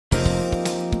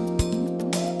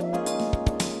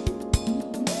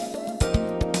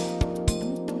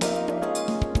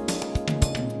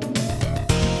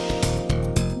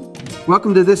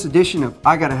Welcome to this edition of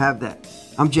I Gotta Have That.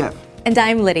 I'm Jeff. And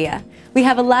I'm Lydia. We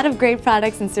have a lot of great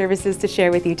products and services to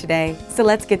share with you today, so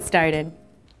let's get started.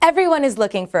 Everyone is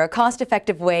looking for a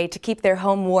cost-effective way to keep their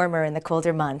home warmer in the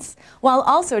colder months, while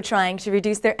also trying to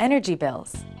reduce their energy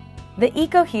bills. The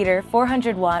EcoHeater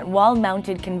 400-watt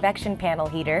wall-mounted convection panel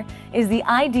heater is the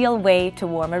ideal way to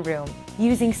warm a room.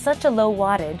 Using such a low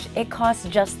wattage, it costs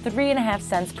just 3.5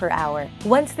 cents per hour.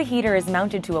 Once the heater is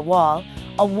mounted to a wall,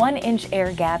 a 1-inch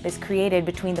air gap is created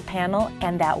between the panel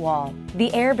and that wall.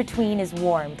 The air between is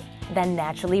warmed, then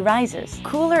naturally rises.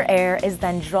 Cooler air is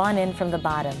then drawn in from the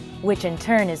bottom, which in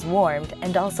turn is warmed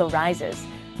and also rises,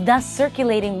 thus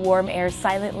circulating warm air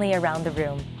silently around the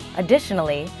room.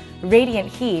 Additionally, radiant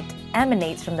heat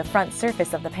emanates from the front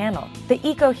surface of the panel. The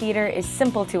EcoHeater is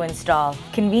simple to install,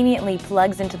 conveniently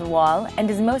plugs into the wall,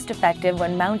 and is most effective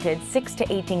when mounted 6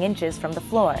 to 18 inches from the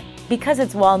floor. Because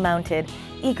it's wall-mounted,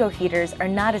 EcoHeaters are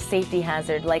not a safety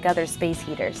hazard like other space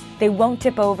heaters. They won't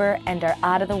tip over and are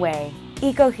out of the way.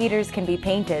 EcoHeaters can be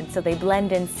painted so they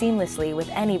blend in seamlessly with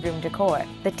any room decor.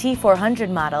 The T400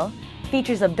 model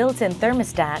features a built-in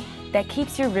thermostat that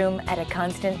keeps your room at a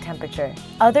constant temperature.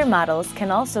 Other models can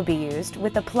also be used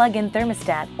with a plug-in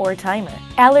thermostat or timer.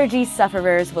 Allergy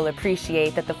sufferers will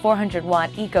appreciate that the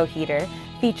 400-watt EcoHeater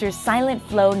features silent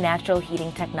flow natural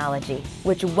heating technology,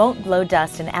 which won't blow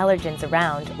dust and allergens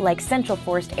around like central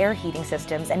forced air heating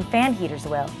systems and fan heaters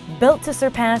will. Built to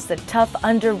surpass the tough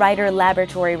Underwriter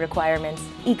laboratory requirements,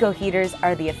 EcoHeaters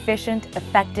are the efficient,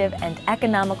 effective, and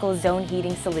economical zone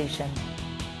heating solution.